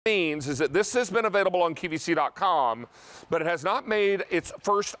means is that this has been available on QVC.com, but it has not made its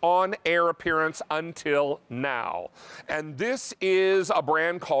first on-air appearance until now. And this is a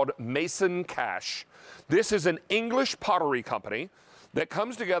brand called Mason Cash. This is an English pottery company that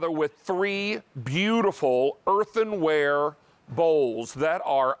comes together with 3 beautiful earthenware bowls that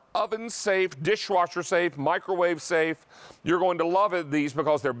are oven safe, dishwasher safe, microwave safe. You're going to love these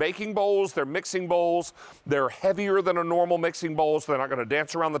because they're baking bowls, they're mixing bowls, they're heavier than a normal mixing bowl, so they're not going to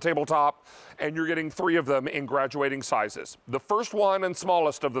dance around the tabletop, and you're getting 3 of them in graduating sizes. The first one and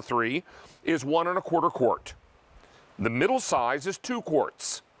smallest of the 3 is 1 1/4 quart. The middle size is 2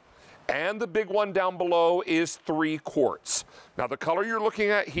 quarts. And the big one down below is 3 quarts. Now the color you're looking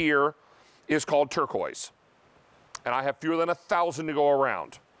at here is called turquoise. And I have fewer than 1,000 to go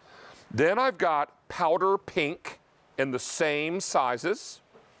around. Then I've got powder pink in the same sizes,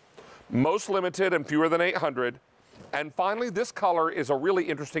 most limited and fewer than 800. And finally, this color is a really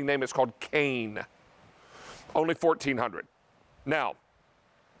interesting name. It's called cane, only 1,400. Now,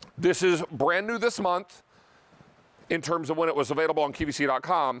 this is brand new this month in terms of when it was available on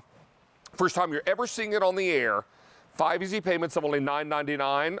QVC.com. First time you're ever seeing it on the air. 5 easy payments of only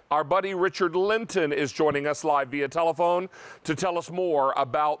 $9.99. Our buddy Richard Linton is joining us live via telephone to tell us more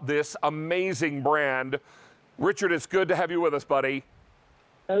about this amazing brand. Richard, it's good to have you with us, buddy.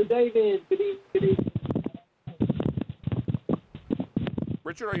 Oh, David. Good evening.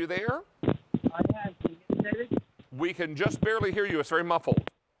 Richard, are you there? I am. Can you hear me, David? We can just barely hear you. It's very muffled.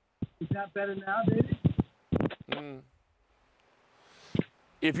 Is that better now, David?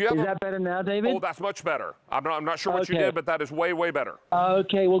 If you have Is that better now, David? Oh, that's much better. I'm not sure what you did, but that is way, way better.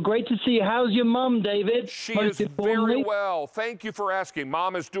 Okay, well, great to see you. How's your mom, David? She is very well. Thank you for asking.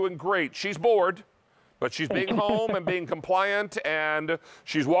 Mom is doing great. She's bored, but she's being home and being compliant, and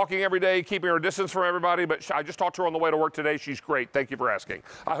she's walking every day, keeping her distance from everybody, but I just talked to her on the way to work today. She's great. Thank you for asking.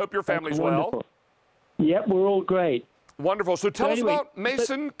 I hope your family's well. Yep, we're all great. Wonderful. So tell us about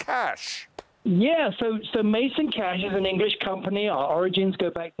Mason Cash. Yeah, so Mason Cash is an English company. Our origins go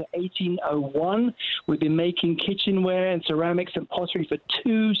back to 1801. We've been making kitchenware and ceramics and pottery for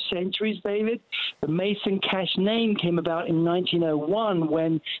 2 centuries, David. The Mason Cash name came about in 1901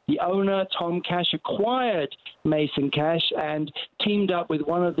 when the owner, Tom Cash, acquired Mason Cash and teamed up with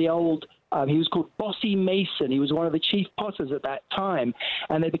one of the old he was called Bossy Mason. He was one of the chief potters at that time.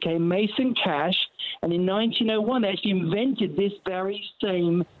 And they became Mason Cash. And in 1901, they actually invented this very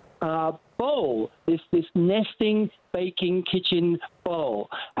same bowl, this nesting baking kitchen bowl.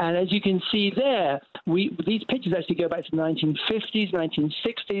 And as you can see there, these pictures actually go back to the 1950s,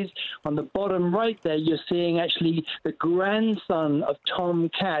 1960s. On the bottom right there, you're seeing actually the grandson of Tom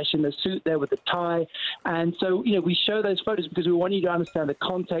Cash in the suit there with the tie. And so, you know, we show those photos because we want you to understand the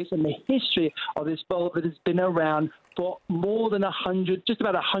context and the history of this bowl that has been around for more than 100, just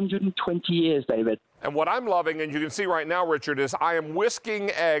about 120 years, David. And what I'm loving, and you can see right now, Richard, is I am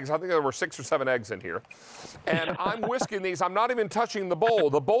whisking eggs. I think there were 6 or 7 eggs in here. And I'm whisking these. I'm not even touching the bowl.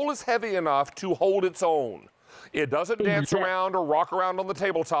 The bowl is heavy enough to hold its own. It doesn't dance around or rock around on the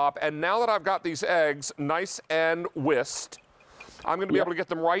tabletop. And now that I've got these eggs nice and whisked, I'm going to be able to get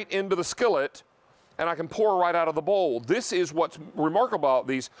them right into the skillet, and I can pour right out of the bowl. This is what's remarkable about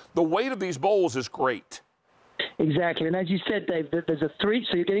these. The weight of these bowls is great. Exactly, and as you said, Dave, there's a 3,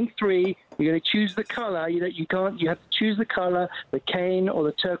 so you're getting 3. You're going to choose the color. You have to choose the color, the cane or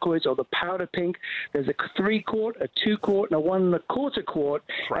the turquoise or the powder pink. There's a 3 quart, a 2 quart, and a 1 1/4 quart.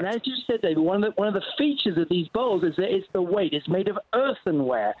 Right. And as you said, Dave, one of the features of these bowls is that it's the weight. It's made of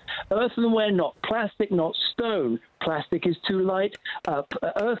earthenware. Earthenware, not plastic, not stone. Plastic is too light.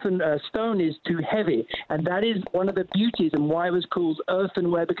 Stone is too heavy. And that is one of the beauties and why it was called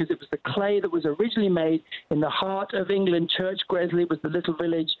earthenware, because it was the clay that was originally made in the heart of England. Church Gresley was the little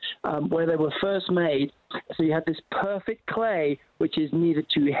village where they were first made. So you have this perfect clay, which is neither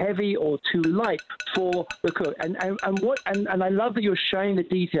too heavy or too light for the cook. And I love that you're showing the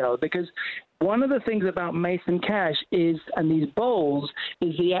detail, because one of the things about Mason Cash is, and these bowls,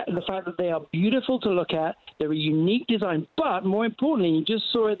 is the fact that they are beautiful to look at. They're a unique design, but more importantly, you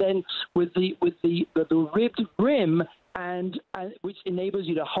just saw it then with the ribbed rim, and which enables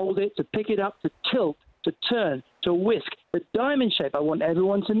you to hold it, to pick it up, to tilt, to turn, to whisk. The diamond shape, I want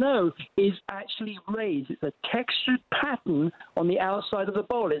everyone to know, is actually raised. It's a textured pattern on the outside of the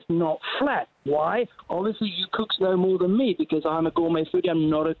bowl. It's not flat. Why? Obviously, you cooks know more than me, because I'm a gourmet foodie. I'm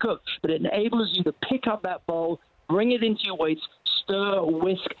not a cook. But it enables you to pick up that bowl, bring it into your weights, stir,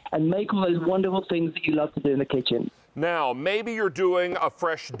 whisk, and make all those wonderful things that you love to do in the kitchen. Now, maybe you're doing a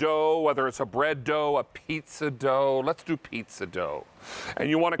fresh dough, whether it's a bread dough, a pizza dough. Let's do pizza dough. And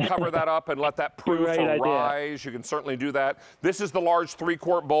you want to cover that up and let that proof rise. You can certainly do that. This is the large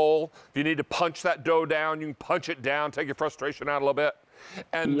 3-quart bowl. If you need to punch that dough down, you can punch it down, take your frustration out a little bit.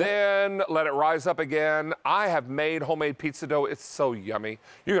 And then let it rise up again. I have made homemade pizza dough. It's so yummy.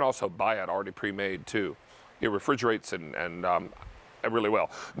 You can also buy it already pre-made too. It refrigerates and really well.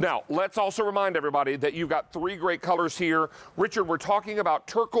 Now, let's also remind everybody that you've got 3 great colors here. Richard, we're talking about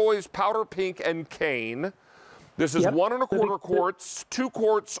turquoise, powder pink, and cane. This is 1 1/4 quarts, 2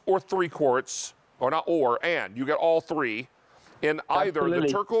 quarts, or 3 quarts, or not or, and. You get all 3 in either the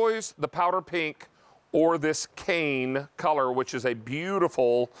turquoise, the powder pink, or this cane color, which is a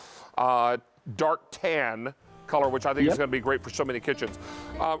beautiful dark tan color, which I think is going to be great for so many kitchens.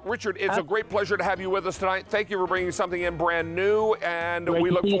 Richard, it's a great pleasure to have you with us tonight. Thank you for bringing something in brand new, and we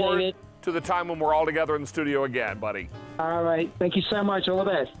look forward to the time when we're all together in the studio again, buddy. All right. Thank you so much. All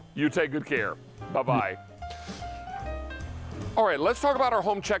the best. You take good care. Bye-bye. All right, let's talk about our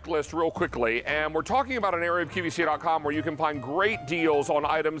home checklist real quickly. And we're talking about an area of QVC.com where you can find great deals on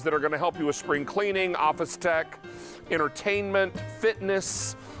items that are going to help you with spring cleaning, office tech, entertainment,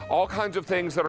 fitness, all kinds of things that are